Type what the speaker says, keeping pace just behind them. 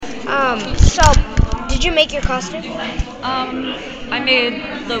So, did you make your costume? I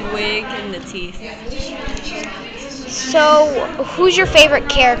made the wig and the teeth. So, who's your favorite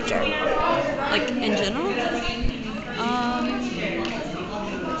character? Like, in general?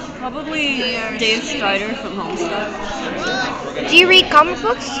 Probably Dave Strider from Homestuck. Do you read comic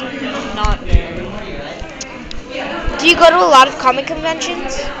books? Not very. Do you go to a lot of comic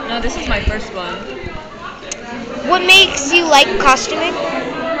conventions? No, this is my first one. What makes you like costuming?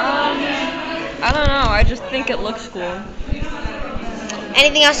 I don't know. I just think it looks cool.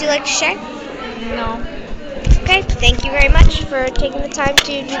 Anything else you'd like to share? No. Okay, thank you very much for taking the time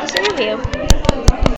to do this interview.